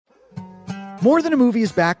More Than a Movie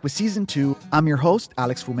is back with Season 2. I'm your host,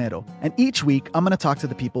 Alex Fumero, and each week I'm going to talk to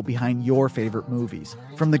the people behind your favorite movies.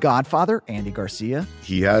 From The Godfather, Andy Garcia.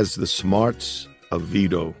 He has the smarts of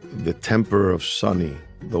Vito, the temper of Sonny,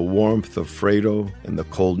 the warmth of Fredo, and the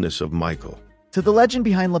coldness of Michael. To the legend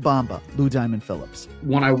behind La Bamba, Lou Diamond Phillips.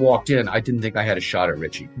 When I walked in, I didn't think I had a shot at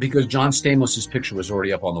Richie because John Stamos' picture was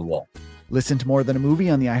already up on the wall. Listen to More Than a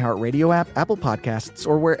Movie on the iHeartRadio app, Apple Podcasts,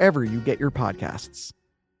 or wherever you get your podcasts.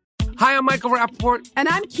 Hi, I'm Michael Rappaport. And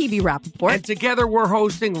I'm Kibi Rappaport. And together we're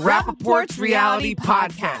hosting Rappaport's Reality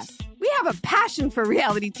Podcast. We have a passion for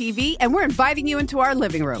reality TV, and we're inviting you into our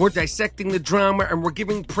living room. We're dissecting the drama, and we're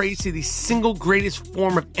giving praise to the single greatest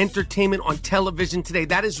form of entertainment on television today.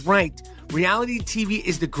 That is right. Reality TV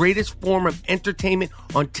is the greatest form of entertainment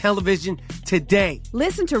on television today.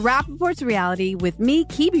 Listen to Rappaport's Reality with me,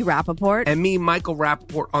 Kibi Rappaport. And me, Michael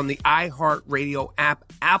Rappaport, on the iHeartRadio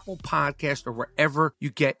app, Apple Podcast, or wherever you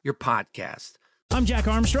get your podcast. I'm Jack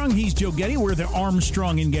Armstrong. He's Joe Getty. We're the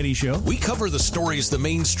Armstrong and Getty Show. We cover the stories the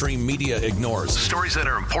mainstream media ignores. Stories that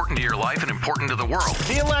are important to your life and important to the world.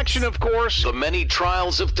 The election, of course. The many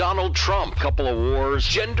trials of Donald Trump. Couple of wars.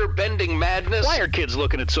 Gender-bending madness. Why are kids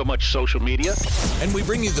looking at so much social media? And we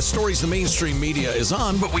bring you the stories the mainstream media is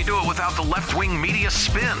on. But we do it without the left-wing media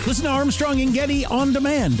spin. Listen to Armstrong and Getty on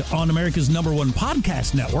demand on America's #1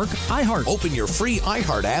 podcast network, iHeart. Open your free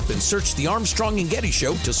iHeart app and search The Armstrong and Getty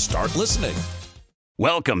Show to start listening.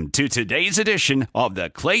 Welcome to today's edition of the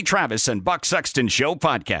Clay Travis and Buck Sexton Show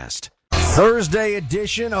podcast. Thursday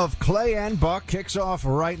edition of Clay and Buck kicks off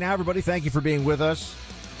right now. Everybody, thank you for being with us.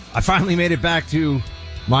 I finally made it back to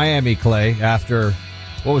Miami, Clay, after,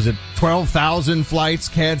 12,000 flights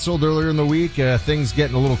canceled earlier in the week. Things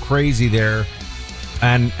getting a little crazy there.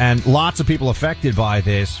 And lots of people affected by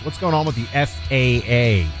this. What's going on with the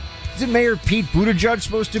FAA? Isn't Mayor Pete Buttigieg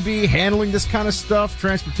supposed to be handling this kind of stuff?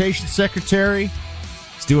 Transportation Secretary?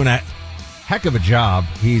 He's doing a heck of a job.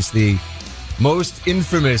 He's the most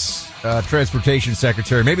infamous transportation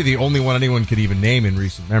secretary, maybe the only one anyone could even name in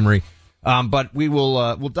recent memory. But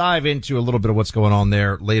we'll dive into a little bit of what's going on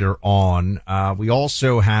there later on. We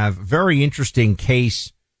also have a very interesting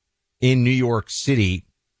case in New York City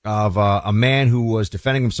of a man who was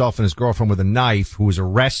defending himself and his girlfriend with a knife, who was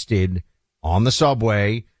arrested on the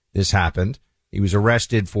subway. This happened. He was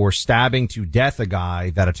arrested for stabbing to death a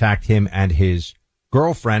guy that attacked him and his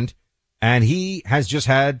girlfriend, and he has just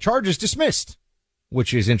had charges dismissed,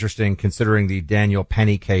 which is interesting considering the Daniel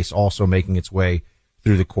Penny case also making its way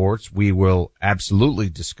through the courts. We will absolutely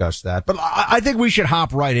discuss that, but I think we should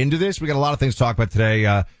hop right into this. We got a lot of things to talk about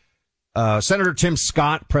today. Senator Tim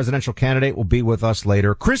Scott, presidential candidate, will be with us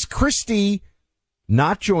later. Chris Christie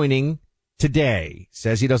not joining today,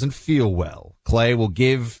 says he doesn't feel well. Clay will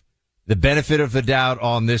give the benefit of the doubt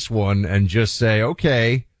on this one and just say,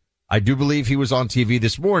 okay, I do believe he was on TV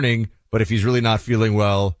this morning, but if he's really not feeling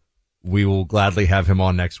well, we will gladly have him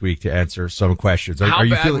on next week to answer some questions. How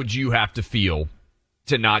bad would you have to feel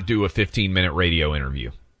to not do a 15-minute radio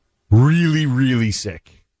interview? Really, really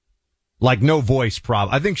sick. Like no voice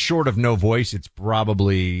problem. I think short of no voice, it's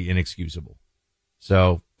probably inexcusable.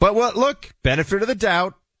 So, but look, benefit of the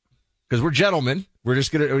doubt, because we're gentlemen. We're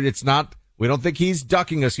just we don't think he's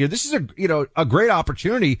ducking us here. This is a great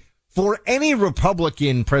opportunity for any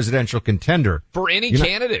Republican presidential contender. For any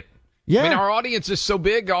candidate. Yeah. I mean, our audience is so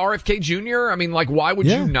big. RFK Jr., I mean, why would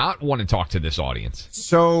you not want to talk to this audience?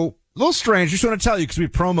 So, a little strange. Just want to tell you, because we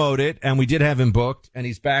promoted it, and we did have him booked, and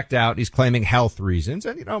he's backed out. He's claiming health reasons,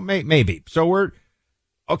 and, maybe. So we're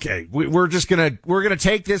going to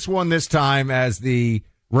take this one this time as the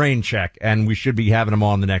rain check, and we should be having him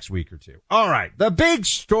on the next week or two. All right. The big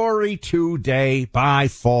story today, by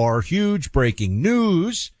far, huge breaking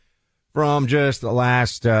news from just the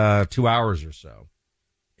last 2 hours or so,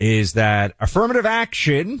 is that affirmative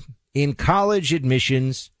action in college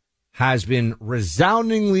admissions has been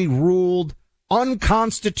resoundingly ruled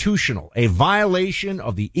unconstitutional, a violation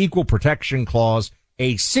of the Equal Protection Clause,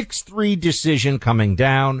 a 6-3 decision coming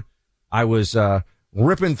down. I was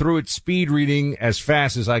ripping through it, speed reading as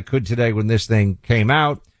fast as I could today when this thing came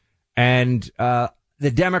out, and the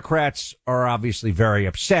Democrats are obviously very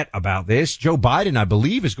upset about this. Joe Biden, I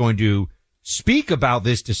believe, is going to speak about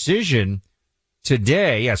this decision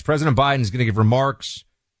today. Yes, President Biden is going to give remarks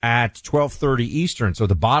at 12:30 Eastern. So at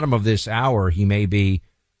the bottom of this hour, he may be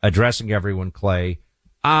addressing everyone, Clay.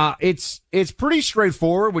 It's pretty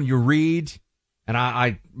straightforward when you read, and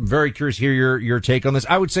I'm very curious to hear your take on this.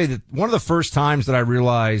 I would say that one of the first times that I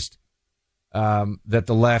realized that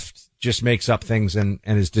the left just makes up things and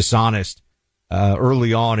is dishonest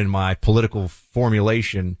early on in my political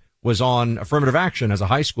formulation was on affirmative action as a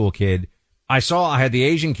high school kid. I had the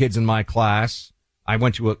Asian kids in my class. I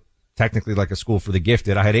went to technically like a school for the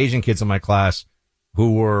gifted. I had Asian kids in my class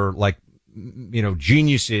who were like,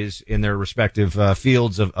 geniuses in their respective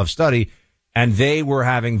fields of study. And they were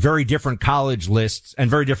having very different college lists and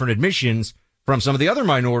very different admissions from some of the other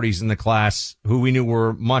minorities in the class who we knew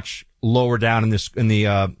were much lower down in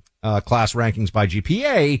the class rankings by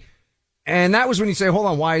GPA. And that was when you say, hold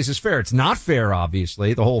on, why is this fair? It's not fair,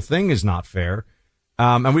 obviously. The whole thing is not fair.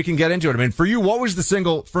 And we can get into it. I mean, for you, what was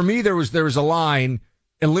for me, there was a line,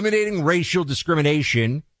 eliminating racial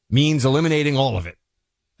discrimination means eliminating all of it.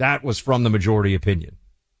 That was from the majority opinion.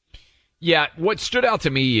 Yeah, what stood out to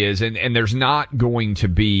me is, and there's not going to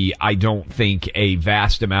be, I don't think, a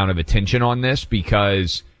vast amount of attention on this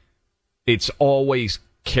because it's always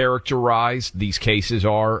characterized, these cases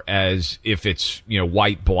are, as if it's,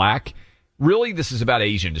 white, black. Really, this is about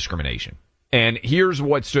Asian discrimination. And here's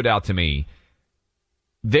what stood out to me.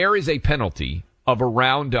 There is a penalty of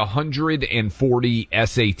around 140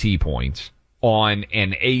 SAT points on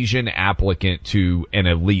an Asian applicant to an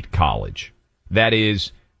elite college. That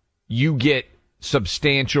is, you get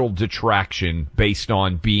substantial detraction based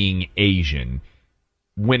on being Asian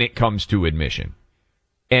when it comes to admission.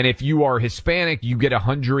 And if you are Hispanic, you get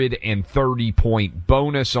 130-point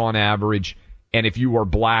bonus on average. And if you are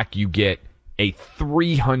black, you get a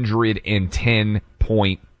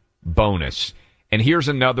 310-point bonus. And here's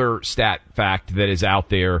another stat fact that is out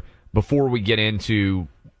there before we get into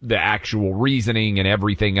the actual reasoning and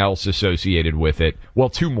everything else associated with it. Well,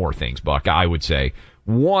 two more things, Buck, I would say.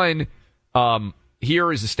 One,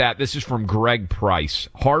 here is a stat. This is from Greg Price,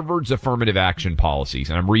 Harvard's affirmative action policies,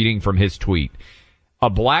 and I'm reading from his tweet. A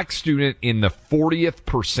black student in the 40th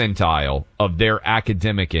percentile of their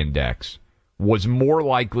academic index was more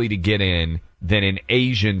likely to get in than an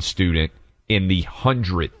Asian student in the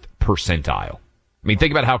 100th percentile. I mean,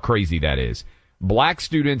 think about how crazy that is. Black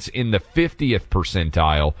students in the 50th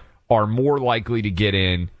percentile are more likely to get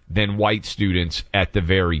in than white students at the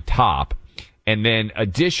very top. And then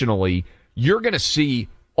additionally, you're going to see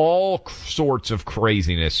all sorts of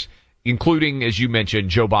craziness, including, as you mentioned,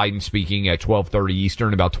 Joe Biden speaking at 12:30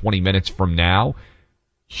 Eastern, about 20 minutes from now.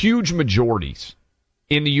 Huge majorities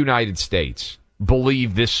in the United States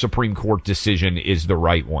believe this Supreme Court decision is the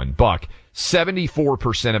right one. Buck,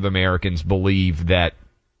 74% of Americans believe that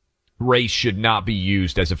race should not be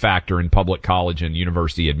used as a factor in public college and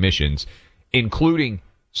university admissions, including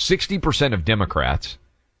 60% of Democrats,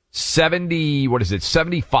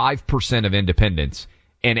 75% of independents,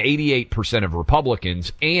 and 88% of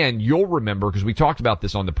Republicans. And you'll remember, because we talked about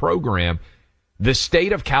this on the program, the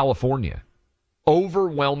state of California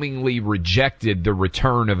overwhelmingly rejected the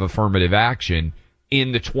return of affirmative action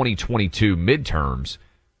in the 2022 midterms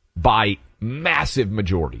by massive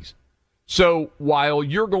majorities. So while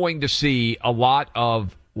you're going to see a lot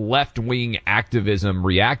of left-wing activism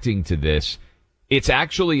reacting to this, it's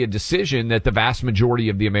actually a decision that the vast majority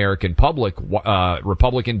of the American public,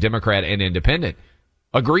 Republican, Democrat, and Independent,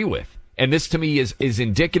 agree with. And this to me is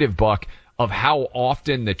indicative, Buck, of how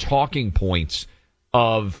often the talking points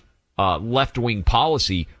of left-wing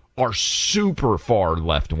policy are super far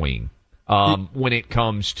left-wing. When it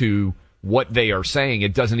comes to what they are saying,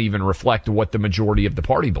 it doesn't even reflect what the majority of the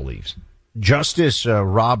party believes. Justice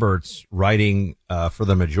Roberts, writing for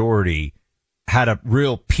the majority, had a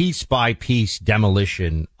real piece-by-piece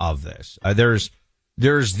demolition of this. There's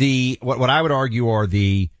the what I would argue are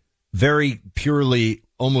the very purely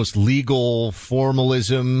almost legal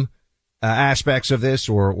formalism aspects of this,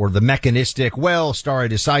 or the mechanistic, well, stare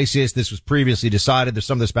decisis, this was previously decided, there's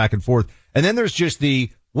some of this back and forth. And then there's just the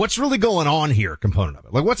what's really going on here component of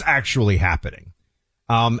it. Like, what's actually happening?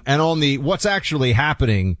 And on the what's actually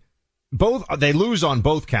happening, they lose on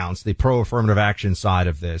both counts, the pro-affirmative action side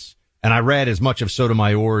of this. And I read as much of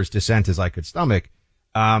Sotomayor's dissent as I could stomach.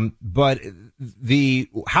 But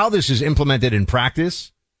how this is implemented in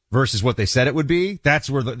practice versus what they said it would be, that's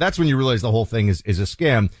when you realize the whole thing is a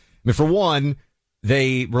scam. I mean, for one,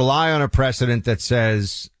 they rely on a precedent that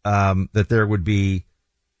says, that there would be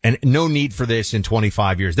no need for this in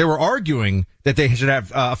 25 years. They were arguing that they should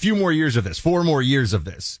have a few more years of this, 4 more years of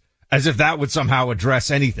this, as if that would somehow address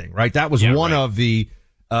anything, right? That was one of the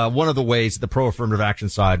ways the pro-affirmative action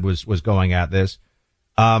side was going at this.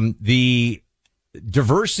 The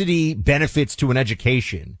diversity benefits to an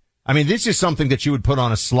education. I mean, this is something that you would put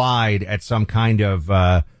on a slide at some kind of,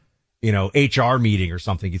 HR meeting or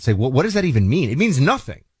something. You'd say, well, what does that even mean? It means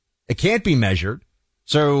nothing. It can't be measured.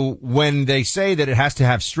 So when they say that it has to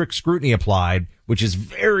have strict scrutiny applied, which is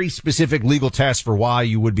very specific legal tests for why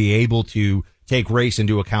you would be able to take race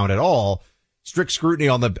into account at all, strict scrutiny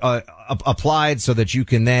on the applied so that you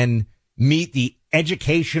can then meet the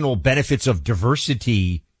educational benefits of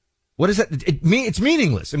diversity. What is that? It's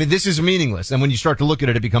meaningless. I mean, this is meaningless. And when you start to look at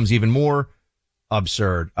it, it becomes even more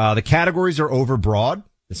absurd. The categories are overbroad.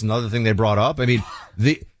 That's another thing they brought up. I mean,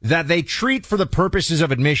 that they treat for the purposes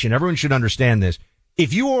of admission. Everyone should understand this.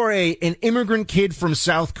 If you are an immigrant kid from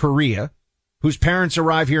South Korea whose parents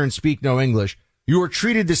arrive here and speak no English, you are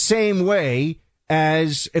treated the same way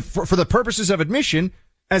as, for the purposes of admission,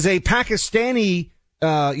 as a Pakistani,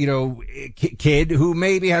 kid who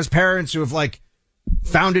maybe has parents who have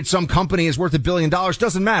founded some company is worth $1 billion.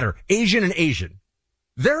 Doesn't matter. Asian and Asian.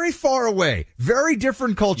 Very far away. Very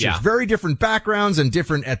different cultures, very different backgrounds and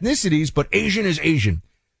different ethnicities, but Asian is Asian,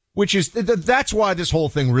 which is, that's why this whole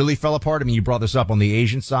thing really fell apart. I mean, you brought this up on the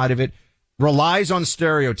Asian side of it. Relies on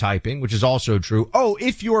stereotyping, which is also true. Oh,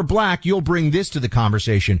 if you're black, you'll bring this to the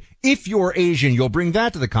conversation. If you're Asian, you'll bring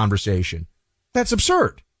that to the conversation. That's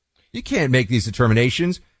absurd. You can't make these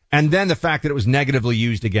determinations. And then the fact that it was negatively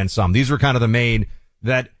used against some. These were kind of the main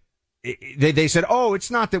that they said, oh, it's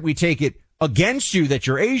not that we take it against you that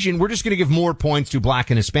you're Asian. We're just going to give more points to black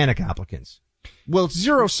and Hispanic applicants. Well, it's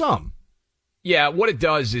zero sum. Yeah, what it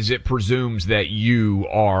does is it presumes that you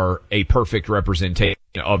are a perfect representation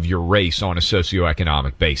of your race on a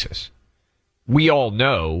socioeconomic basis. We all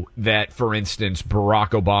know that, for instance, Barack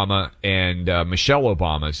Obama and Michelle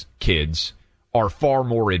Obama's kids are far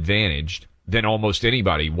more advantaged than almost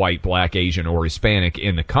anybody, white, black, Asian, or Hispanic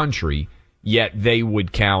in the country, yet they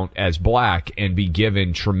would count as black and be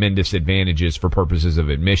given tremendous advantages for purposes of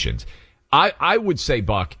admissions. I would say,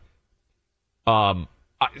 Buck,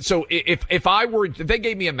 so if they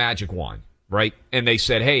gave me a magic wand, right, and they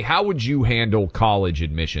said, hey, how would you handle college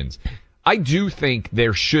admissions? I do think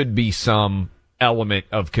there should be some element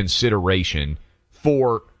of consideration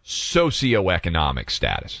for socioeconomic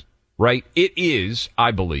status, right? It is,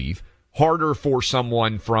 I believe, harder for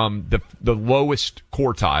someone from the lowest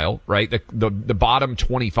quartile, right, the bottom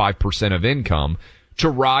 25% of income to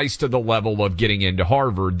rise to the level of getting into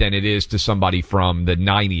Harvard than it is to somebody from the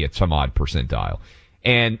 90th some odd percentile.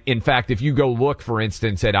 And in fact, if you go look, for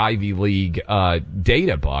instance, at Ivy League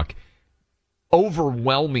data, Buck,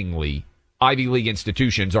 overwhelmingly Ivy League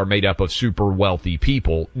institutions are made up of super wealthy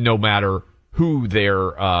people, no matter who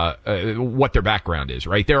what their background is,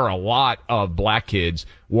 right? There are a lot of black kids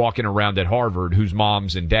walking around at Harvard whose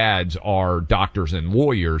moms and dads are doctors and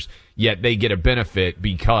lawyers, yet they get a benefit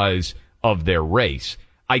because of their race.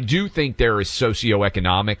 I do think there is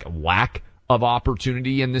socioeconomic lack of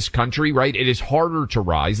opportunity in this country, right? It is harder to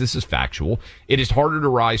rise. This is factual. It is harder to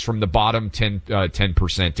rise from the bottom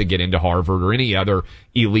 10% to get into Harvard or any other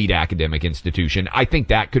elite academic institution. I think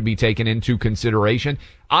that could be taken into consideration.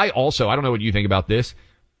 I don't know what you think about this.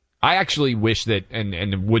 I actually wish that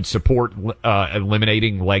and would support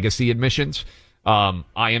eliminating legacy admissions. I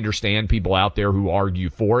understand people out there who argue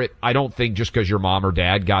for it. I don't think just because your mom or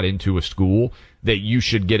dad got into a school that you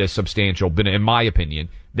should get a substantial benefit, in my opinion,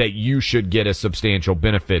 that you should get a substantial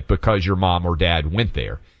benefit because your mom or dad went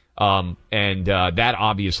there. That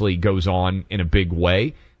obviously goes on in a big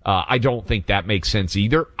way. I don't think that makes sense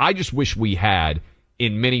either. I just wish we had,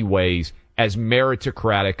 in many ways, as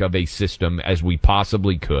meritocratic of a system as we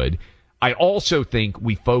possibly could. I also think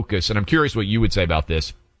we focus, and I'm curious what you would say about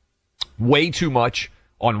this, way too much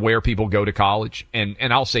on where people go to college. And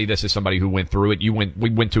I'll say this as somebody who went through it. We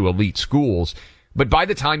went to elite schools, but by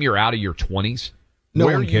the time you're out of your 20s,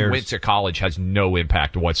 where you went to college has no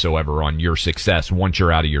impact whatsoever on your success once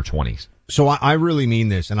you're out of your 20s. So I really mean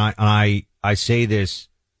this, and I say this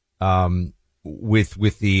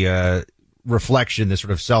with the reflection, this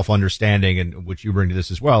sort of self-understanding, and which you bring to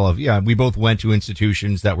this as well, of, yeah, we both went to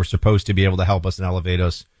institutions that were supposed to be able to help us and elevate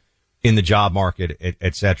us in the job market,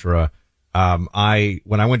 et cetera. When I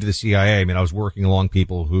went to the CIA, I mean, I was working along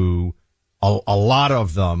people who, a lot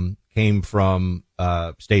of them came from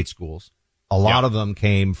state schools. A lot of them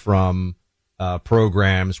came from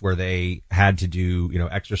programs where they had to do,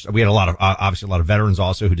 extra. We had obviously a lot of veterans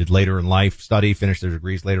also who did later in life study, finished their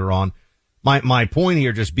degrees later on. My point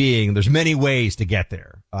here just being, there's many ways to get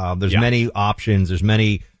there. There's many options. There's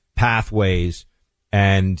many pathways.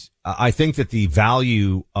 And I think that the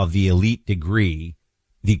value of the elite degree,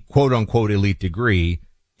 the quote unquote elite degree,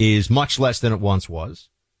 is much less than it once was.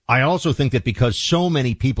 I also think that because so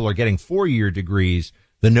many people are getting 4-year degrees,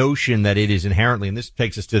 the notion that it is inherently, and this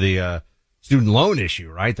takes us to the student loan issue,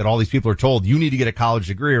 right? That all these people are told you need to get a college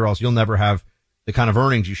degree or else you'll never have the kind of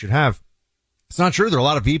earnings you should have. It's not true. There are a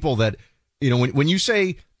lot of people that, when you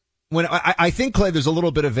say, I think, Clay, there's a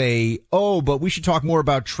little bit of but we should talk more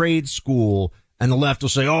about trade school. And the left will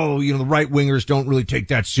say, the right wingers don't really take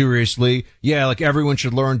that seriously. Yeah, like everyone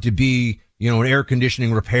should learn to be, an air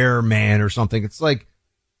conditioning repairman or something. It's like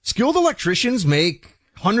skilled electricians make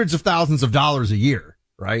hundreds of thousands of dollars a year,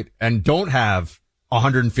 right? And don't have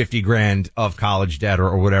 $150,000 of college debt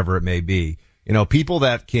or whatever it may be. People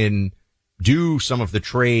that can do some of the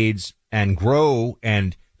trades and grow,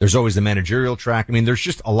 and there's always the managerial track. I mean, there's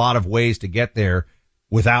just a lot of ways to get there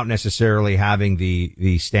without necessarily having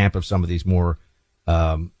the stamp of some of these more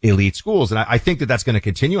elite schools. And I think that's going to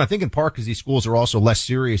continue. I think in part because these schools are also less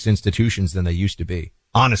serious institutions than they used to be.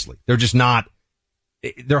 Honestly, they're just not.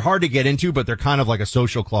 They're hard to get into, but they're kind of like a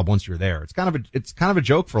social club once you're there. It's kind of a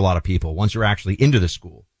joke for a lot of people once you're actually into the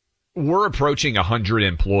school. We're approaching 100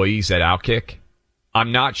 employees at Outkick.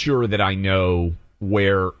 I'm not sure that I know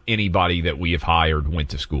where anybody that we have hired went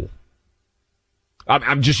to school.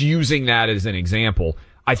 I'm just using that as an example.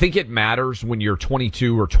 I think it matters when you're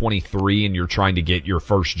 22 or 23 and you're trying to get your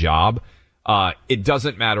first job. It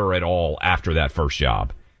doesn't matter at all after that first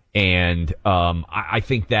job. And I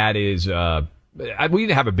think that is we need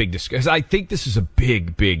to have a big discussion. I think this is a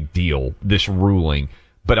big, big deal, this ruling.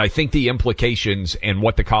 But I think the implications and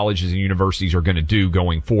what the colleges and universities are going to do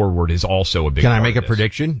going forward is also a big Can I make a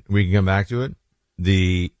prediction? We can come back to it.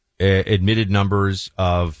 The admitted numbers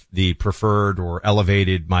of the preferred or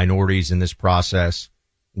elevated minorities in this process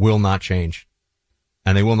will not change.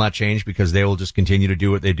 And they will not change because they will just continue to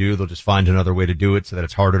do what they do. They'll just find another way to do it so that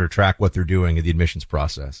it's harder to track what they're doing in the admissions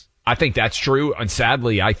process. I think that's true. And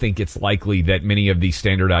sadly, I think it's likely that many of these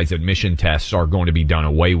standardized admission tests are going to be done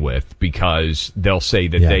away with because they'll say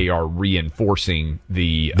that they are reinforcing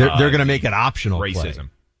the They're going to make it optional racism. Play.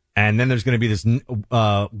 And then there's going to be this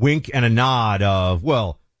wink and a nod of,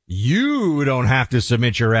 well, you don't have to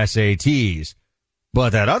submit your SATs.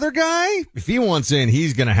 But that other guy, if he wants in,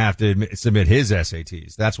 he's going to have to submit his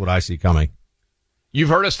SATs. That's what I see coming. You've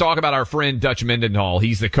heard us talk about our friend Dutch Mendenhall.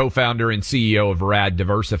 He's the co-founder and CEO of Rad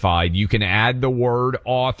Diversified. You can add the word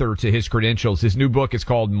author to his credentials. His new book is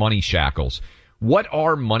called Money Shackles. What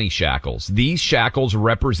are money shackles? These shackles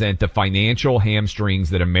represent the financial hamstrings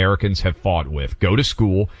that Americans have fought with. Go to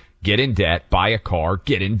school, get in debt, buy a car,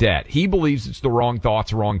 get in debt. He believes it's the wrong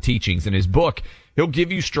thoughts, wrong teachings. In his book, he'll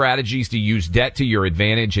give you strategies to use debt to your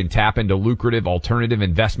advantage and tap into lucrative alternative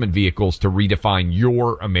investment vehicles to redefine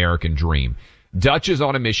your American dream. Dutch is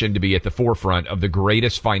on a mission to be at the forefront of the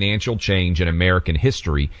greatest financial change in American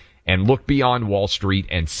history and look beyond Wall Street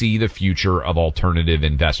and see the future of alternative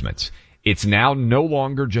investments. It's now no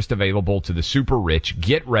longer just available to the super rich.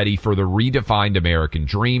 Get ready for the redefined American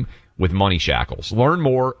dream with Money Shackles. Learn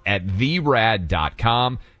more at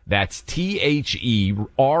therad.com. That's THERAD.com.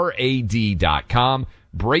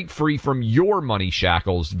 Break free from your money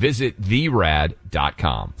shackles. Visit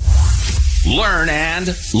therad.com. Learn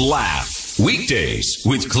and laugh. Weekdays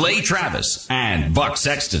with Clay Travis and Buck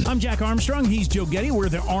Sexton. I'm Jack Armstrong. He's Joe Getty. We're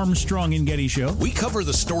the Armstrong and Getty Show. We cover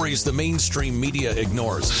the stories the mainstream media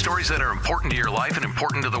ignores. Stories that are important to your life and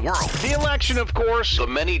important to the world. The election, of course. The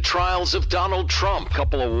many trials of Donald Trump.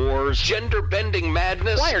 Couple of wars. Gender-bending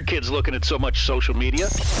madness. Why are kids looking at so much social media?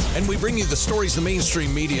 And we bring you the stories the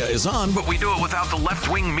mainstream media is on, But we do it without the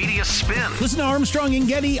left-wing media spin. Listen to Armstrong and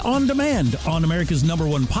Getty on demand on America's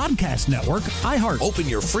 #1 podcast network, iHeart. Open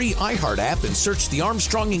your free iHeart app and search the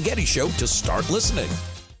Armstrong and Getty Show to start listening.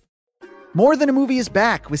 More Than a Movie is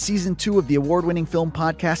back with season 2 of the award-winning film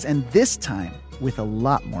podcast, and this time with a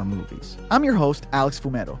lot more movies. I'm your host, Alex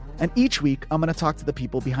Fumero, and each week I'm going to talk to the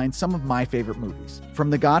people behind some of my favorite movies.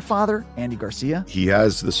 From The Godfather, Andy Garcia. He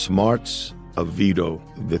has the smarts of Vito,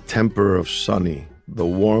 the temper of Sonny, the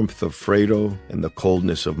warmth of Fredo, and the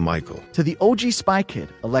coldness of Michael. To the OG Spy Kid,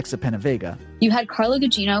 Alexa Penavega. You had Carla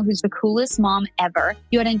Gugino, who's the coolest mom ever.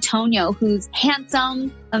 You had Antonio, who's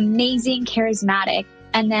handsome, amazing, charismatic.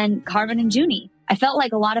 And then Carmen and Junie. I felt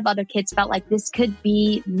like a lot of other kids felt like this could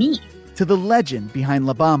be me. To the legend behind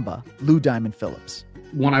La Bamba, Lou Diamond Phillips.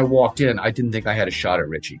 When I walked in, I didn't think I had a shot at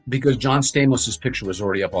Richie because John Stamos' picture was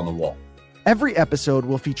already up on the wall. Every episode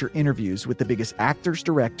will feature interviews with the biggest actors,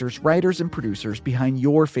 directors, writers, and producers behind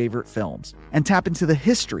your favorite films and tap into the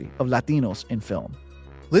history of Latinos in film.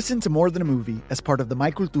 Listen to More Than a Movie as part of the My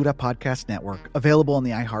Cultura podcast network, available on the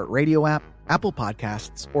iHeartRadio app, Apple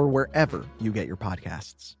Podcasts, or wherever you get your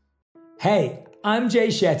podcasts. Hey, I'm Jay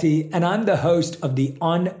Shetty, and I'm the host of the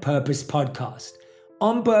On Purpose podcast.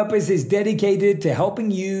 On Purpose is dedicated to helping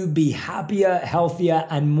you be happier, healthier,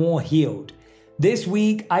 and more healed. This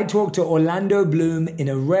week, I talked to Orlando Bloom in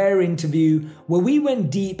a rare interview where we went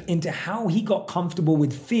deep into how he got comfortable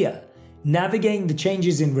with fear, navigating the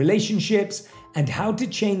changes in relationships, and how to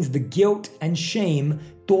change the guilt and shame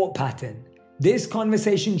thought pattern. This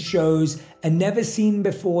conversation shows a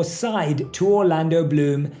never-seen-before side to Orlando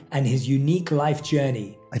Bloom and his unique life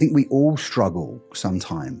journey. I think we all struggle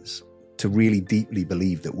sometimes to really deeply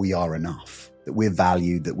believe that we are enough, that we're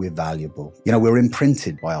valued, that we're valuable. You know, we're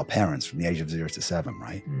imprinted by our parents from the age of 0 to 7,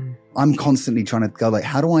 right? I'm constantly trying to go like,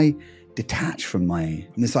 how do I detach from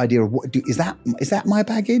this idea of is that my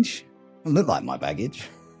baggage? It doesn't look like my baggage.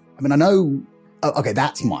 I mean, I know, okay,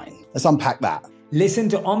 that's mine. Let's unpack that. Listen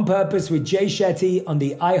to On Purpose with Jay Shetty on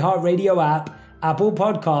the iHeartRadio app, Apple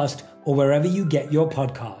Podcast, or wherever you get your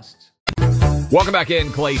podcasts. Welcome back in,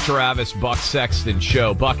 Clay Travis, Buck Sexton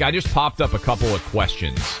Show. Buck, I just popped up a couple of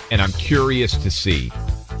questions, and I'm curious to see.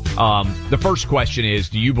 The first question is,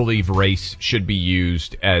 do you believe race should be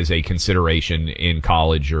used as a consideration in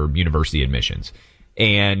college or university admissions?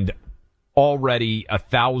 And already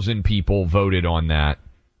 1,000 people voted on that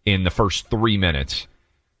in the first 3 minutes.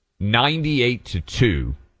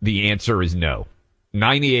 98-2, the answer is no.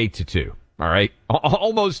 98-2. All right.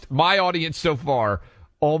 Almost, my audience so far,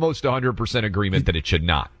 almost 100% agreement that it should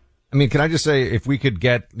not. I mean, can I just say, if we could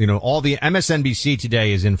get, all the MSNBC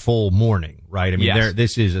today is in full mourning, right? I mean, Yes.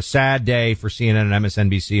 this is a sad day for CNN and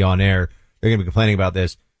MSNBC on air. They're going to be complaining about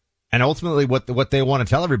this. And ultimately what they want to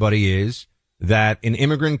tell everybody is that an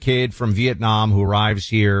immigrant kid from Vietnam who arrives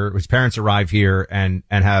here, his parents arrive here and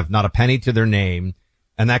have not a penny to their name.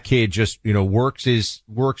 And that kid just, works his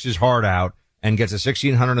heart out and gets a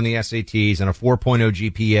 1,600 on the SATs and a 4.0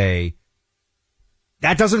 GPA.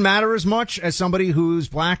 That doesn't matter as much as somebody who's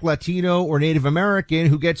Black, Latino, or Native American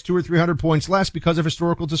who gets 200 or 300 points less because of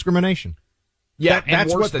historical discrimination. Yeah,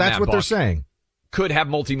 that's worse than what that, they're Buck. saying. Could have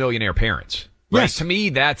multimillionaire parents. Right? Yes. To me,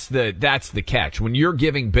 that's the catch. When you're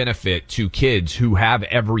giving benefit to kids who have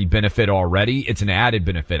every benefit already, it's an added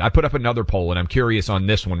benefit. I put up another poll, and I'm curious on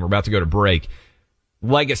this one. We're about to go to break.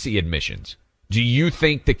 Legacy admissions. Do you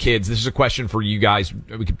think the kids, this is a question for you guys,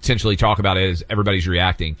 we could potentially talk about it as everybody's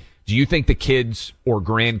reacting. Do you think the kids or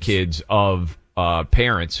grandkids of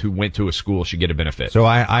parents who went to a school should get a benefit? So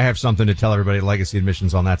I have something to tell everybody, legacy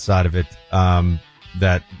admissions on that side of it,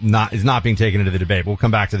 that is not being taken into the debate. We'll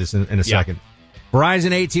come back to this in a second.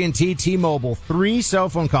 Verizon, AT&T, T-Mobile, 3 cell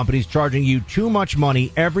phone companies charging you too much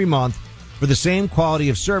money every month for the same quality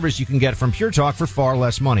of service you can get from Pure Talk for far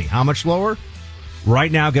less money. How much lower?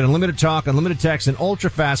 Right now, get unlimited talk, unlimited text, and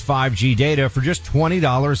ultra-fast 5G data for just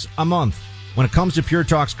 $20 a month. When it comes to Pure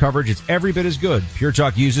Talk's coverage, it's every bit as good. Pure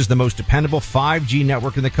Talk uses the most dependable 5G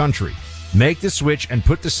network in the country. Make the switch and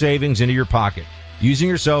put the savings into your pocket. Using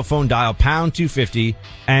your cell phone, dial pound 250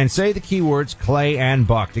 and say the keywords Clay and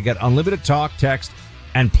Buck to get unlimited talk, text,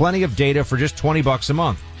 and plenty of data for just $20 a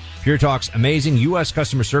month. Pure Talk's amazing U.S.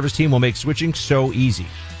 customer service team will make switching so easy.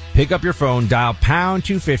 Pick up your phone, dial pound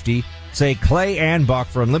 250, say Clay and Buck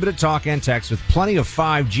for unlimited talk and text with plenty of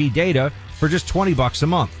 5G data for just $20 a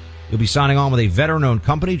month. You'll be signing on with a veteran-owned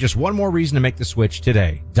company. Just one more reason to make the switch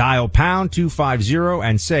today. Dial pound 250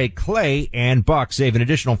 and say Clay and Buck. Save an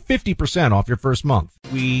additional 50% off your first month.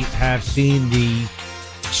 We have seen the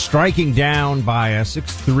striking down by a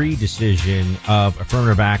 6-3 decision of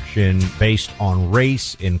affirmative action based on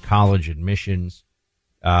race in college admissions.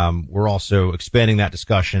 We're also expanding that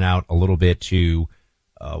discussion out a little bit to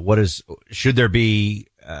should there be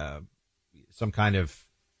some kind of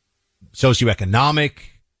socioeconomic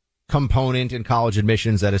component in college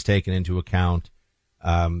admissions that is taken into account?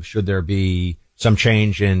 Should there be some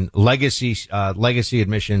change in legacy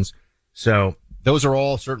admissions? So those are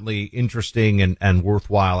all certainly interesting and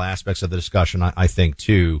worthwhile aspects of the discussion, I think,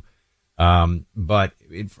 too. But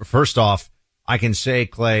first off, I can say,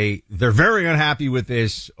 Clay, they're very unhappy with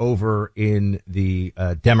this over in the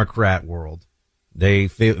Democrat world. They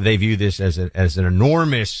view this as an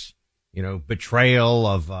enormous, betrayal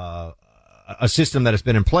of a system that has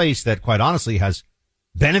been in place that, quite honestly, has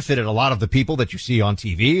benefited a lot of the people that you see on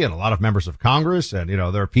TV and a lot of members of Congress. And,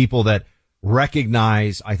 there are people that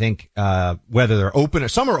recognize, I think, whether they're open,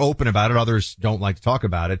 some are open about it, others don't like to talk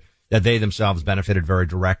about it, that they themselves benefited very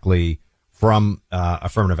directly from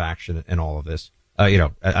affirmative action and all of this,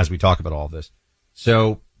 as we talk about all of this.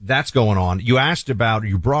 So that's going on. You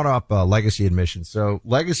brought up legacy admissions. So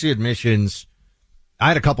legacy admissions, I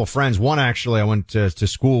had a couple friends. One actually I went to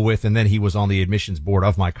school with, and then he was on the admissions board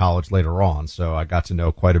of my college later on. So I got to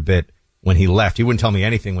know quite a bit when he left. He wouldn't tell me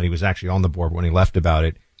anything when he was actually on the board, when he left, about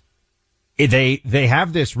it. They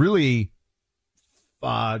have this really,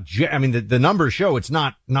 the numbers show it's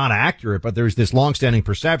not accurate, but there's this longstanding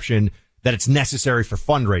perception that it's necessary for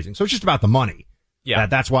fundraising. So it's just about the money. Yeah.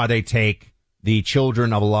 That's why they take the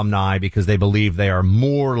children of alumni, because they believe they are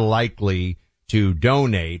more likely to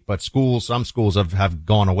donate, but some schools have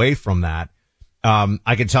gone away from that.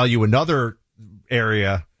 I can tell you another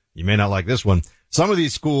area, you may not like this one. Some of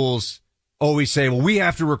these schools always say, well, we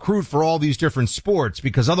have to recruit for all these different sports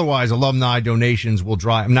because otherwise alumni donations will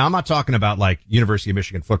drive. Now, I'm not talking about like University of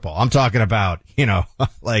Michigan football. I'm talking about,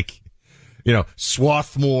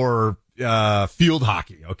 Swarthmore, field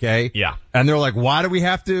hockey. Okay. Yeah. And they're like, why do we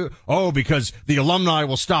have to? Oh, because the alumni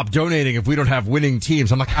will stop donating if we don't have winning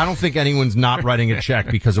teams. I'm like, I don't think anyone's not writing a check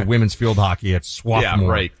because of women's field hockey at Swarthmore.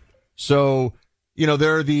 Yeah, right. So,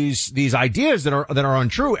 there are these ideas that are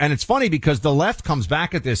untrue. And it's funny because the left comes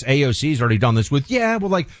back at this. AOC's already done this with,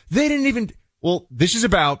 they didn't even, this is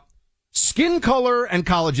about skin color and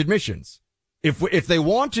college admissions. If they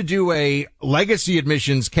want to do a legacy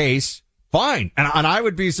admissions case, fine. And I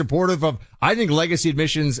would be supportive of, I think legacy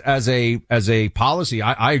admissions as a policy,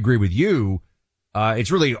 I agree with you.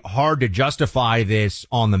 It's really hard to justify this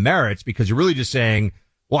on the merits because you're really just saying,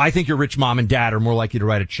 well, I think your rich mom and dad are more likely to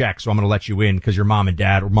write a check, so I'm going to let you in because your mom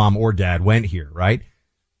or dad went here, right?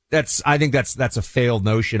 I think that's a failed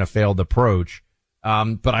notion, a failed approach.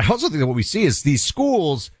 But I also think that what we see is these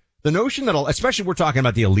schools, the notion that, especially we're talking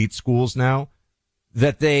about the elite schools now,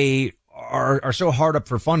 that they are so hard up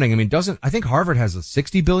for funding. I mean, I think Harvard has a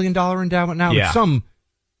 $60 billion endowment now? Yeah. It's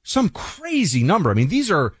some crazy number. I mean, these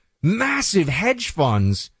are massive hedge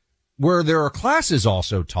funds where there are classes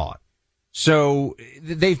also taught. So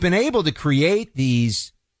they've been able to create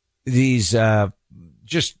these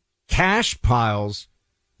just cash piles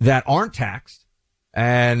that aren't taxed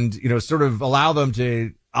and, sort of allow them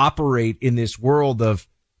to operate in this world of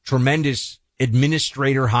tremendous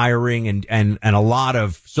administrator hiring and a lot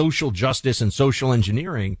of social justice and social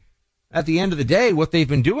engineering. At the end of the day, what they've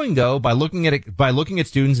been doing though, by looking at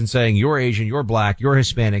students and saying, you're Asian, you're black, you're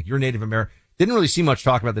Hispanic, you're Native American, didn't really see much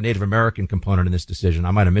talk about the Native American component in this decision.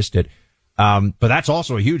 I might have missed it. But that's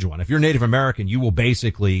also a huge one. If you're Native American, you will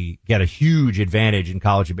basically get a huge advantage in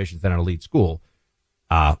college admissions than an elite school.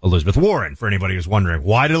 Elizabeth Warren, for anybody who's wondering,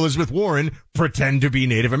 why did Elizabeth Warren pretend to be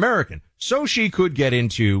Native American? So she could get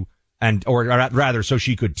into so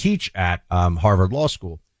she could teach at, Harvard Law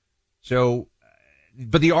School. So,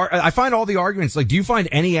 but I find all the arguments, like, do you find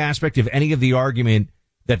any aspect of any of the argument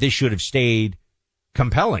that this should have stayed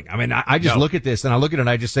compelling? I mean, I just look at this and I look at it and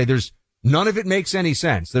I just say none of it makes any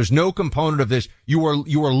sense. There's no component of this. You are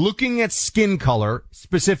looking at skin color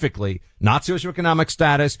specifically, not socioeconomic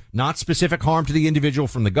status, not specific harm to the individual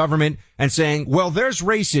from the government, and saying, well, there's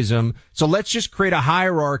racism, so let's just create a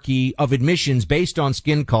hierarchy of admissions based on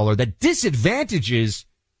skin color that disadvantages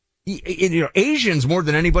Asians more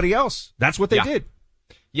than anybody else. That's what they did.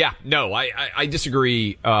 Yeah, no, I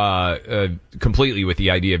disagree completely with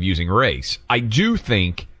the idea of using race. I do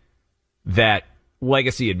think that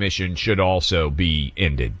legacy admission should also be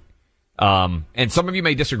ended. And some of you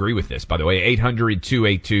may disagree with this, by the way.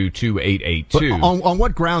 800-282-2882. On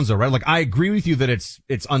what grounds though, right? Like, I agree with you that it's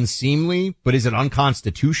unseemly, but is it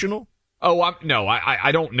unconstitutional? Oh,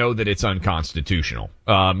 I don't know that it's unconstitutional,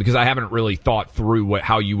 because I haven't really thought through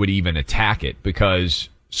how you would even attack it, because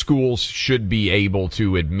schools should be able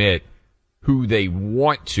to admit who they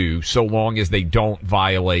want to, so long as they don't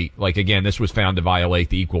violate, like, again, this was found to violate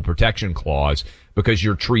the Equal Protection Clause, because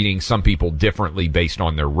you're treating some people differently based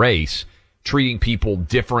on their race, treating people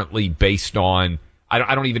differently based on,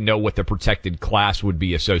 I don't even know what the protected class would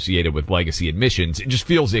be associated with legacy admissions. It just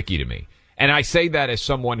feels icky to me. And I say that as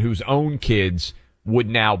someone whose own kids would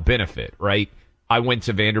now benefit, right? I went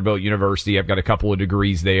to Vanderbilt University. I've got a couple of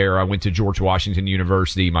degrees there. I went to George Washington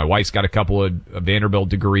University. My wife's got a couple of Vanderbilt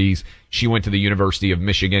degrees. She went to the University of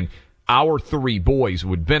Michigan. Our three boys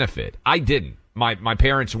would benefit. I didn't. My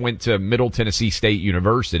parents went to Middle Tennessee State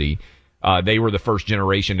University. They were the first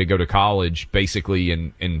generation to go to college, basically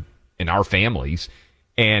in our families.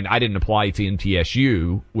 And I didn't apply to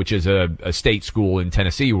MTSU, which is a state school in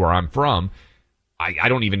Tennessee where I'm from. I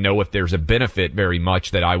don't even know if there's a benefit very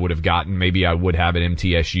much that I would have gotten. Maybe I would have at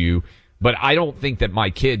MTSU. But I don't think that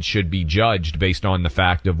my kids should be judged based on the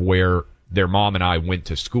fact of where their mom and I went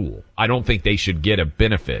to school. I don't think they should get a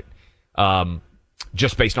benefit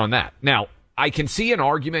just based on that. Now, I can see an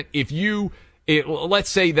argument let's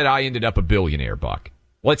say that I ended up a billionaire, Buck.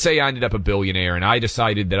 Let's say I ended up a billionaire and I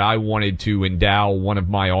decided that I wanted to endow one of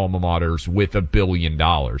my alma maters with $1 billion.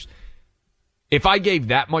 If I gave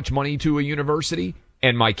that much money to a university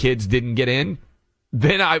and my kids didn't get in,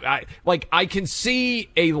 then I can see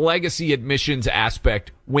a legacy admissions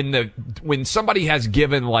aspect when somebody has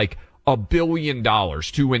given like $1 billion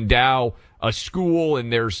to endow a school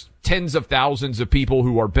and there's tens of thousands of people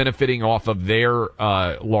who are benefiting off of their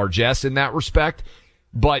largesse in that respect.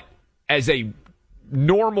 But as a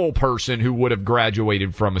normal person who would have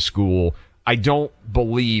graduated from a school, I don't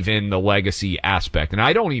believe in the legacy aspect. And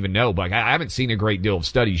I don't even know, but I haven't seen a great deal of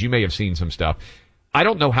studies. You may have seen some stuff. I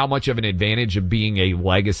don't know how much of an advantage of being a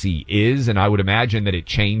legacy is, and I would imagine that it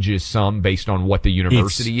changes some based on what the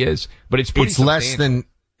university is, but it's pretty substantial.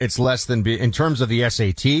 It's less than in terms of the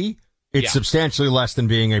SAT, it's substantially less than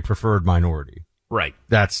being a preferred minority. Right.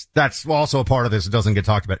 That's also a part of this that doesn't get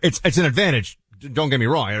talked about. It's an advantage. Don't get me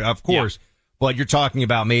wrong, of course, but you're talking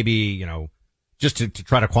about maybe, just to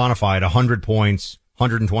try to quantify it, 100 points,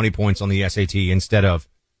 120 points on the SAT instead of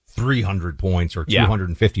 300 points or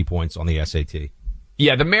 250 points on the SAT.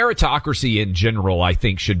 Yeah, the meritocracy in general, I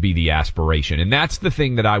think, should be the aspiration. And that's the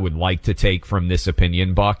thing that I would like to take from this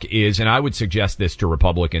opinion, Buck, is, and I would suggest this to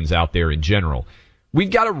Republicans out there in general, we've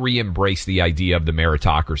got to re-embrace the idea of the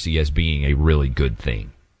meritocracy as being a really good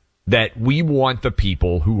thing. That we want the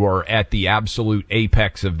people who are at the absolute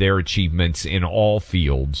apex of their achievements in all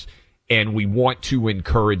fields, and we want to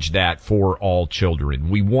encourage that for all children.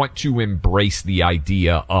 We want to embrace the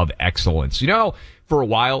idea of excellence. For a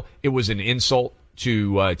while, it was an insult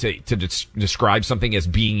to describe something as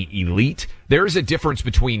being elite. There is a difference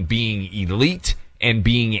between being elite and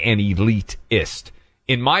being an elitist.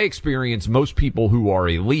 In my experience, most people who are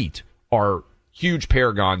elite are huge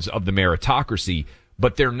paragons of the meritocracy,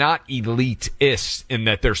 but they're not elitists in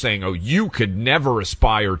that they're saying, oh, you could never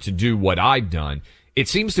aspire to do what I've done. It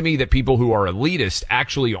seems to me that people who are elitist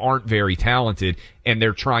actually aren't very talented, and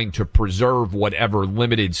they're trying to preserve whatever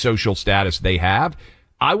limited social status they have.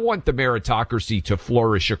 I want the meritocracy to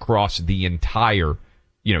flourish across the entire,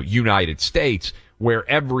 United States, where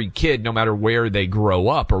every kid, no matter where they grow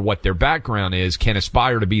up or what their background is, can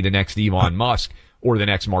aspire to be the next Elon Musk or the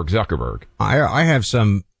next Mark Zuckerberg. I have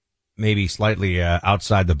some maybe slightly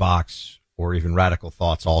outside the box or even radical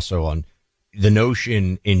thoughts also on the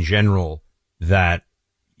notion in general that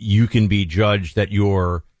you can be judged that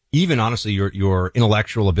your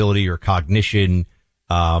intellectual ability, your cognition,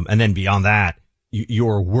 and then beyond that,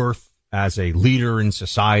 your worth as a leader in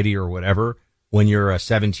society or whatever when you're a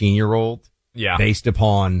 17-year-old. Yeah. Based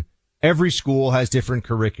upon every school has different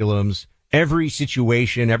curriculums, every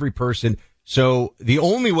situation, every person. So the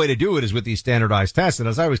only way to do it is with these standardized tests. And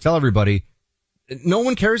as I always tell everybody, no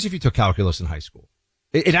one cares if you took calculus in high school.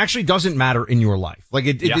 It actually doesn't matter in your life.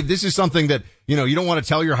 This is something that, you don't want to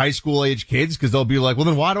tell your high school age kids because they'll be like, well,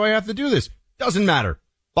 then why do I have to do this? Doesn't matter.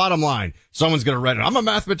 Bottom line, someone's going to write it. I'm a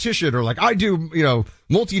mathematician, or I do,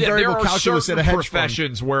 multivariable calculus at a hedge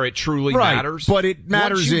professions fund. Where it truly matters. But it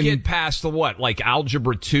matters once you get past the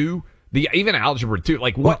algebra 2, even algebra 2,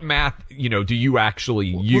 what math, do you actually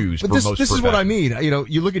use for most professions? This is what I mean.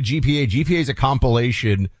 You look at GPA. GPA is a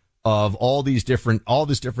compilation of all this different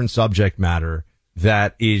subject matter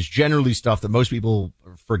that is generally stuff that most people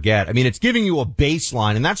forget. I mean, it's giving you a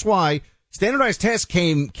baseline, and that's why standardized tests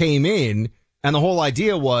came in. And the whole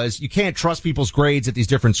idea was you can't trust people's grades at these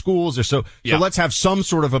different schools so let's have some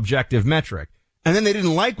sort of objective metric. And then they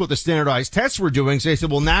didn't like what the standardized tests were doing. So they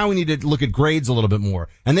said, well, now we need to look at grades a little bit more.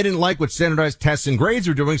 And they didn't like what standardized tests and grades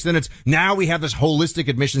were doing. So then now we have this holistic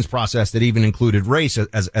admissions process that even included race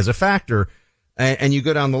as a factor. And you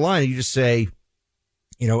go down the line and you just say,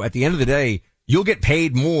 at the end of the day, you'll get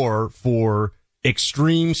paid more for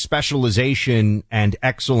extreme specialization and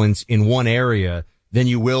excellence in one area than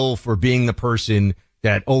you will for being the person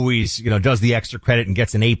that always, does the extra credit and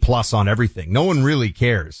gets an A+ on everything. No one really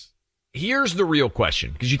cares. Here's the real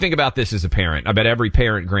question, because you think about this as a parent. I bet every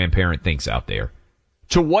parent, grandparent thinks out there.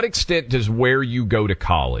 To what extent does where you go to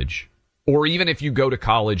college, or even if you go to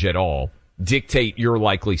college at all, dictate your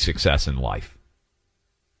likely success in life?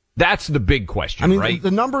 That's the big question, right?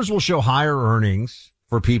 The numbers will show higher earnings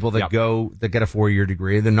for people that get a 4-year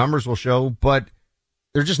degree. The numbers will show, but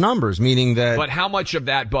they're just numbers, meaning that. But how much of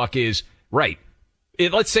that, Buck, is right?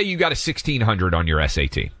 Let's say you got a 1600 on your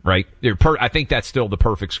SAT, right? I think that's still the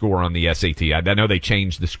perfect score on the SAT. I know they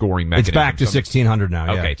changed the scoring mechanism. It's back to 1600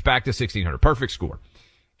 now. Okay, it's back to 1600. Perfect score.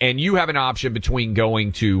 And you have an option between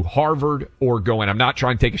going to Harvard or going, I'm not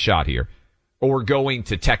trying to take a shot here, or going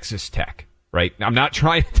to Texas Tech, right? I'm not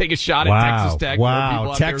trying to take a shot at Texas Tech.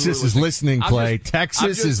 Wow, Texas is listening, Clay.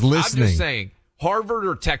 Texas is listening. I'm just saying, Harvard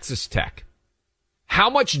or Texas Tech. How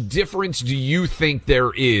much difference do you think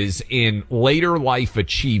there is in later life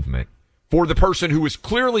achievement for the person who is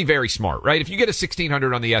clearly very smart, right? If you get a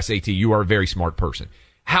 1600 on the SAT, you are a very smart person.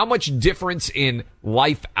 How much difference in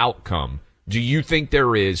life outcome do you think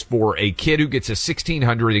there is for a kid who gets a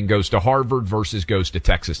 1600 and goes to Harvard versus goes to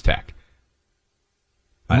Texas Tech?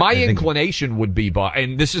 My inclination would be,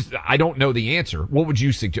 and I don't know the answer. What would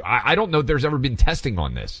you suggest? I don't know if there's ever been testing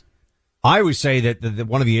on this. I always say that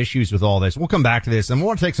one of the issues with all this, we'll come back to this, and we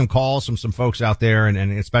want to take some calls from some folks out there, and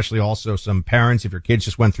especially also some parents. If your kids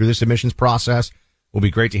just went through this admissions process, it will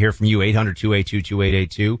be great to hear from you.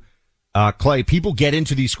 800-282-2882. Clay, people get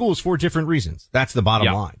into these schools for different reasons. That's the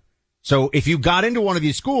bottom line. So if you got into one of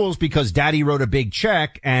these schools because daddy wrote a big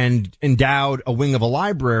check and endowed a wing of a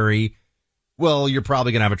library, well, you're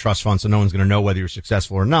probably going to have a trust fund, so no one's going to know whether you're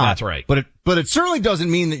successful or not. That's right. But it certainly doesn't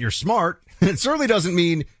mean that you're smart. It certainly doesn't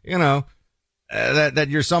mean, that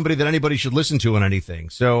you're somebody that anybody should listen to in anything.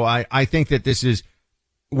 So I think that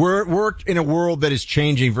we're in a world that is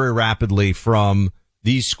changing very rapidly from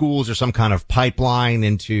these schools are some kind of pipeline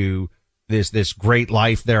into this great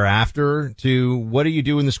life thereafter to what do you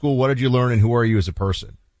do in the school? What did you learn? And who are you as a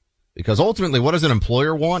person? Because ultimately, what does an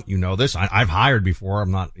employer want? You know this. I've hired before.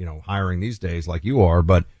 I'm not, hiring these days like you are,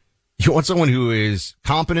 but you want someone who is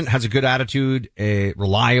competent, has a good attitude,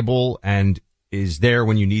 reliable, and is there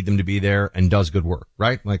when you need them to be there and does good work,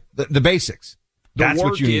 right? Like the basics. That's the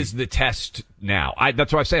work what you need. is the test now.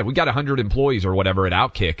 That's what I said. We got 100 employees or whatever at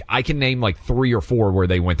Outkick. I can name like 3 or 4 where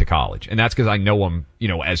they went to college. And that's because I know them,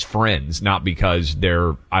 as friends, not because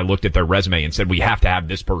I looked at their resume and said, we have to have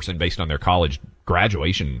this person based on their college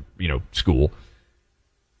graduation, school.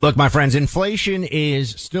 Look, my friends, inflation is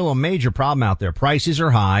still a major problem out there. Prices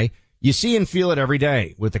are high. You see and feel it every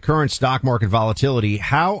day. With the current stock market volatility,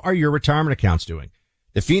 how are your retirement accounts doing?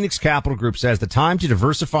 The Phoenix Capital Group says the time to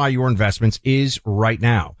diversify your investments is right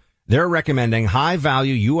now. They're recommending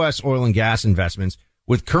high-value U.S. oil and gas investments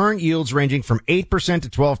with current yields ranging from 8% to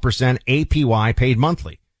 12% APY paid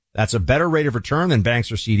monthly. That's a better rate of return than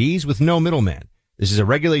banks or CDs with no middleman. This is a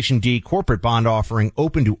Regulation D corporate bond offering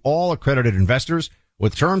open to all accredited investors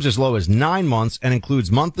with terms as low as 9 months and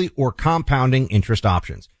includes monthly or compounding interest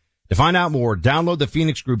options. To find out more, download the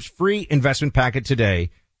Phoenix Group's free investment packet today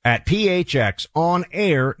at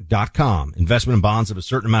phxonair.com. Investment in bonds have a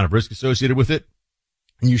certain amount of risk associated with it,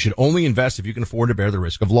 and you should only invest if you can afford to bear the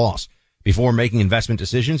risk of loss. Before making investment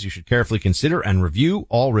decisions, you should carefully consider and review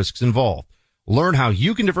all risks involved. Learn how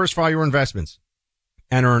you can diversify your investments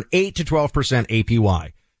and earn 8 to 12%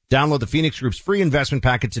 APY. Download the Phoenix Group's free investment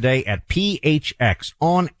packet today at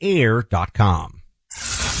phxonair.com.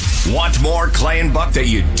 Want more Clay and Buck that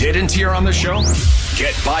you didn't hear on the show?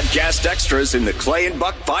 Get podcast extras in the Clay and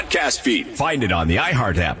Buck podcast feed. Find it on the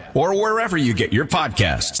iHeart app or wherever you get your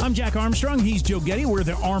podcasts. I'm Jack Armstrong. He's Joe Getty. We're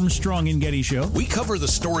the Armstrong and Getty Show. We cover the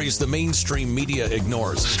stories the mainstream media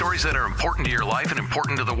ignores. Stories that are important to your life and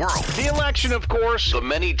important to the world. The election, of course. The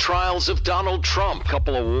many trials of Donald Trump.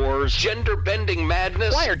 Couple of wars. Gender-bending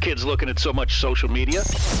madness. Why are kids looking at so much social media?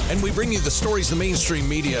 And we bring you the stories the mainstream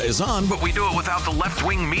media is on, but we do it without the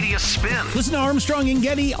left-wing media spin. Listen to Armstrong and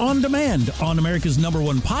Getty on demand on America's #1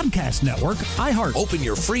 podcast network, iHeart. Open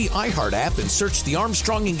your free iHeart app and search the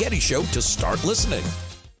Armstrong and Getty Show to start listening.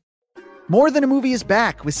 More Than a Movie is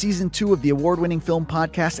back with season 2 of the award-winning film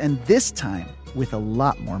podcast, and this time with a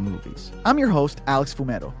lot more movies. I'm your host, Alex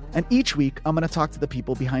Fumero, and each week I'm going to talk to the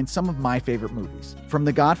people behind some of my favorite movies. From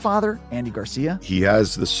The Godfather, Andy Garcia. He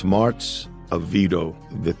has the smarts of Vito,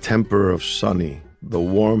 the temper of Sonny, the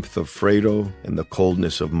warmth of Fredo, and the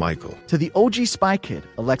coldness of Michael. To the OG Spy Kid,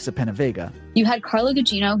 Alexa Penavega. You had Carla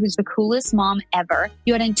Gugino, who's the coolest mom ever.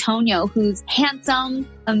 You had Antonio, who's handsome,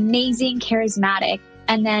 amazing, charismatic.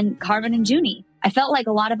 And then Carmen and Junie. I felt like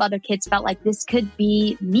a lot of other kids felt like this could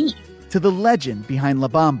be me. To the legend behind La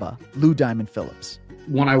Bamba, Lou Diamond Phillips.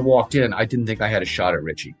 When I walked in, I didn't think I had a shot at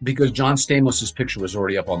Richie because John Stamos' picture was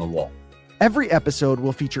already up on the wall. Every episode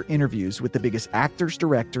will feature interviews with the biggest actors,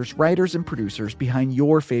 directors, writers, and producers behind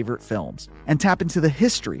your favorite films and tap into the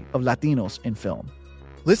history of Latinos in film.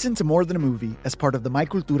 Listen to More Than a Movie as part of the My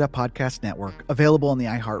Cultura podcast network, available on the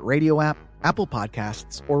iHeartRadio app, Apple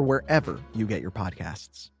Podcasts, or wherever you get your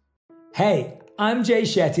podcasts. Hey, I'm Jay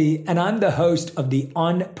Shetty, and I'm the host of the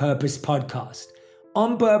On Purpose podcast.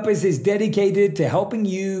 On Purpose is dedicated to helping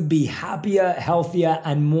you be happier, healthier,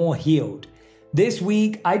 and more healed. This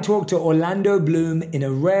week, I talked to Orlando Bloom in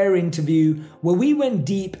a rare interview where we went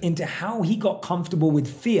deep into how he got comfortable with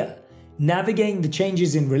fear, navigating the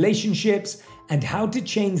changes in relationships, and how to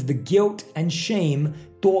change the guilt and shame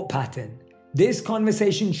thought pattern. This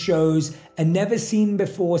conversation shows a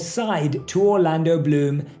never-seen-before side to Orlando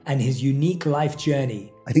Bloom and his unique life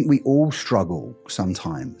journey. I think we all struggle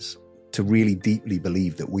sometimes to really deeply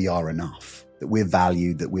believe that we are enough, that we're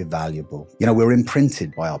valued, that we're valuable. We're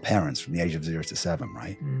imprinted by our parents from the age of 0 to 7,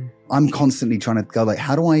 right? I'm constantly trying to go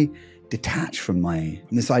how do I detach from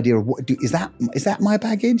this idea of is that my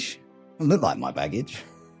baggage? It doesn't look like my baggage.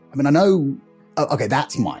 I know, okay,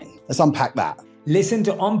 that's mine. Let's unpack that. Listen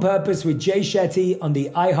to On Purpose with Jay Shetty on the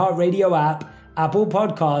iHeartRadio app, Apple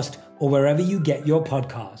Podcast, or wherever you get your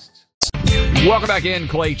podcasts. Welcome back in,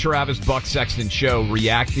 Clay Travis, Buck Sexton Show,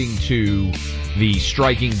 reacting to the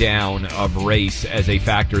striking down of race as a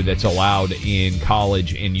factor that's allowed in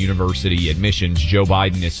college and university admissions. Joe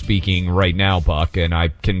Biden is speaking right now, Buck, and I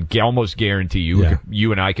can almost guarantee you,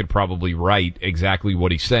 you and I could probably write exactly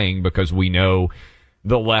what he's saying because we know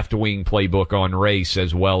the left-wing playbook on race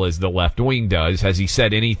as well as the left wing does. Has he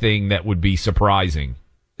said anything that would be surprising?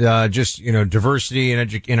 Diversity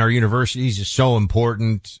in our universities is so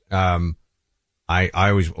important. I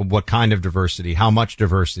always, what kind of diversity? How much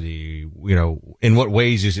diversity? In what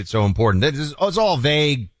ways is it so important? It's all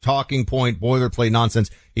vague talking point, boilerplate nonsense.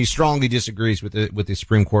 He strongly disagrees with the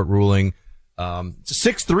Supreme Court ruling. It's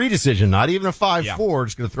a 6-3 decision, not even a 5-4.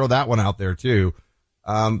 Just going to throw that one out there too.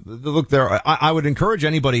 Look there, I would encourage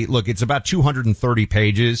anybody, look, it's about 230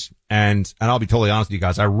 pages and I'll be totally honest with you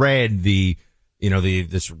guys. I read the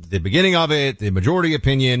beginning of it, the majority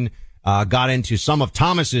opinion, got into some of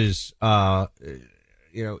Thomas's,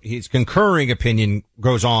 his concurring opinion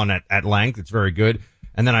goes on at length. It's very good.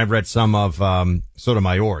 And then I read some of,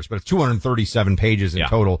 Sotomayor's, but it's 237 pages in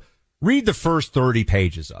total. Read the first 30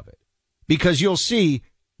 pages of it because you'll see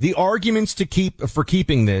the arguments for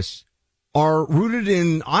keeping this are rooted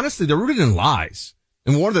in, honestly, they're rooted in lies.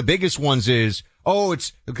 And one of the biggest ones is,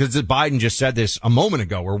 it's because Biden just said this a moment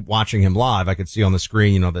ago. We're watching him live. I could see on the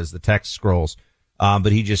screen, there's the text scrolls.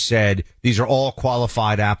 But he just said, these are all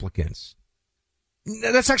qualified applicants.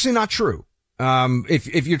 That's actually not true.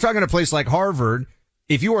 If you're talking a place like Harvard,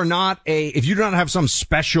 if you do not have some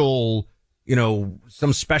special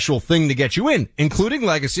thing to get you in, including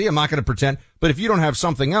legacy, I'm not going to pretend, but if you don't have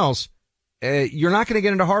something else, you're not going to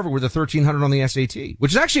get into Harvard with a 1300 on the SAT,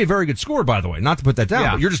 which is actually a very good score, by the way, not to put that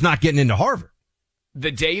down, but you're just not getting into Harvard.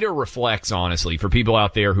 The data reflects, honestly, for people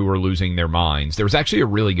out there who are losing their minds, there was actually a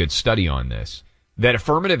really good study on this, that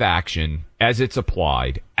affirmative action, as it's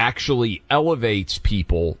applied, actually elevates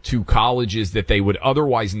people to colleges that they would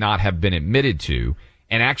otherwise not have been admitted to,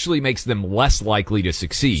 and actually makes them less likely to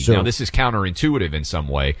succeed. Now, this is counterintuitive in some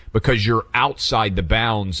way because you're outside the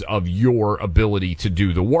bounds of your ability to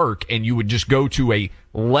do the work, and you would just go to a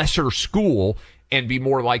lesser school and be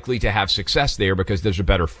more likely to have success there because there's a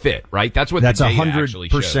better fit, right? That's what the data actually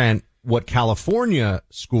shows. 100% what California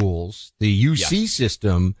schools, the UC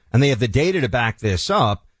system, and they have the data to back this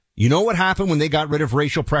up. You know what happened when they got rid of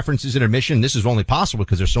racial preferences in admission? This is only possible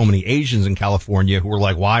because there's so many Asians in California who are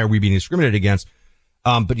like, why are we being discriminated against?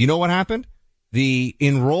 But you know what happened? The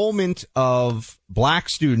enrollment of black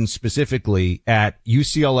students specifically at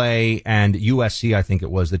UCLA and USC, I think it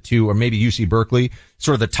was the two, or maybe UC Berkeley,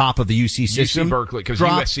 sort of the top of the UC system. UC Berkeley, because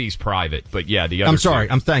USC is private, but the other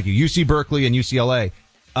thank you. UC Berkeley and UCLA,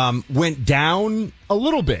 went down a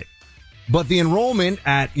little bit, but the enrollment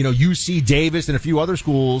at, UC Davis and a few other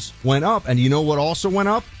schools went up. And you know what also went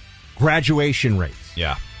up? Graduation rates.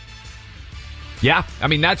 Yeah. I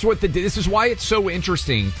mean, this is why it's so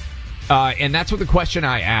interesting. And that's what the question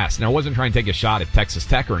I asked. Now, I wasn't trying to take a shot at Texas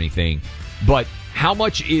Tech or anything, but how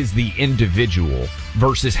much is the individual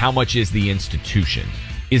versus how much is the institution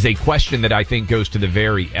is a question that I think goes to the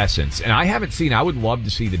very essence. And I would love to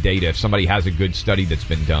see the data if somebody has a good study that's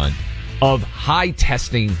been done of high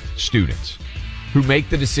testing students who make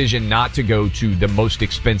the decision not to go to the most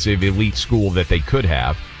expensive elite school that they could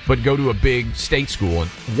have, but go to a big state school. And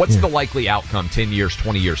what's the likely outcome 10 years,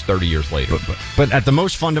 20 years, 30 years later? But at the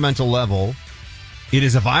most fundamental level, it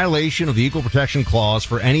is a violation of the Equal Protection Clause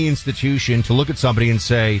for any institution to look at somebody and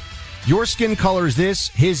say, your skin color is this,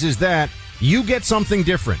 his is that, you get something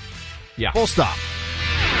different. Yeah. Full stop.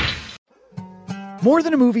 More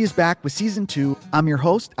Than a Movie is back with Season 2. I'm your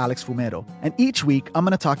host, Alex Fumero, and each week I'm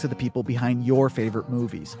going to talk to the people behind your favorite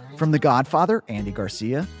movies. From The Godfather, Andy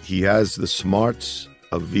Garcia. He has the smarts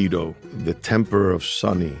of Vito, the temper of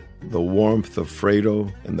Sonny, the warmth of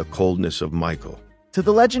Fredo, and the coldness of Michael. To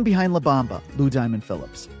the legend behind La Bamba, Lou Diamond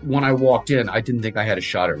Phillips. When I walked in, I didn't think I had a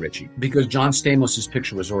shot at Richie because John Stamos'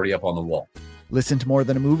 picture was already up on the wall. Listen to More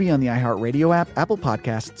Than a Movie on the iHeartRadio app, Apple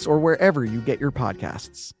Podcasts, or wherever you get your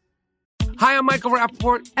podcasts. Hi, I'm Michael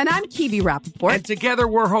Rappaport. And I'm Kibi Rappaport. And together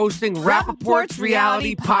we're hosting Rappaport's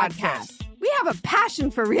Reality Podcast. We have a passion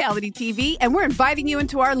for reality TV, and we're inviting you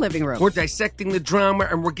into our living room. We're dissecting the drama,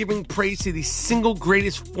 and we're giving praise to the single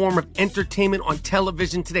greatest form of entertainment on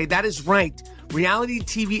television today. That is right. Reality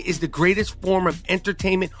TV is the greatest form of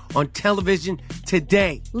entertainment on television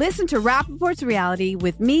today. Listen to Rappaport's Reality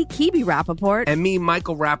with me, Kibi Rappaport. And me,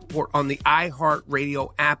 Michael Rappaport, on the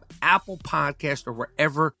iHeartRadio app, Apple Podcast, or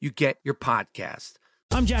wherever you get your podcast.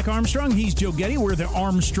 I'm Jack Armstrong. He's Joe Getty. We're the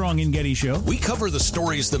Armstrong and Getty Show. We cover the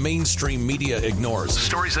stories the mainstream media ignores.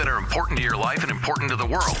 Stories that are important to your life and important to the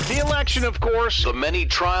world. The election, of course. The many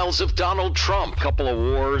trials of Donald Trump. Couple of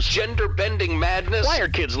wars. Gender-bending madness. Why are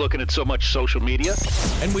kids looking at so much social media?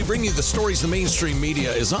 And we bring you the stories the mainstream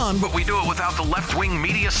media is on, But we do it without the left-wing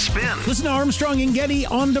media spin. Listen to Armstrong and Getty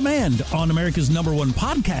on demand on America's #1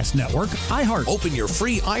 podcast network, iHeart. Open your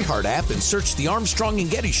free iHeart app and search the Armstrong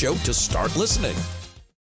and Getty Show to start listening.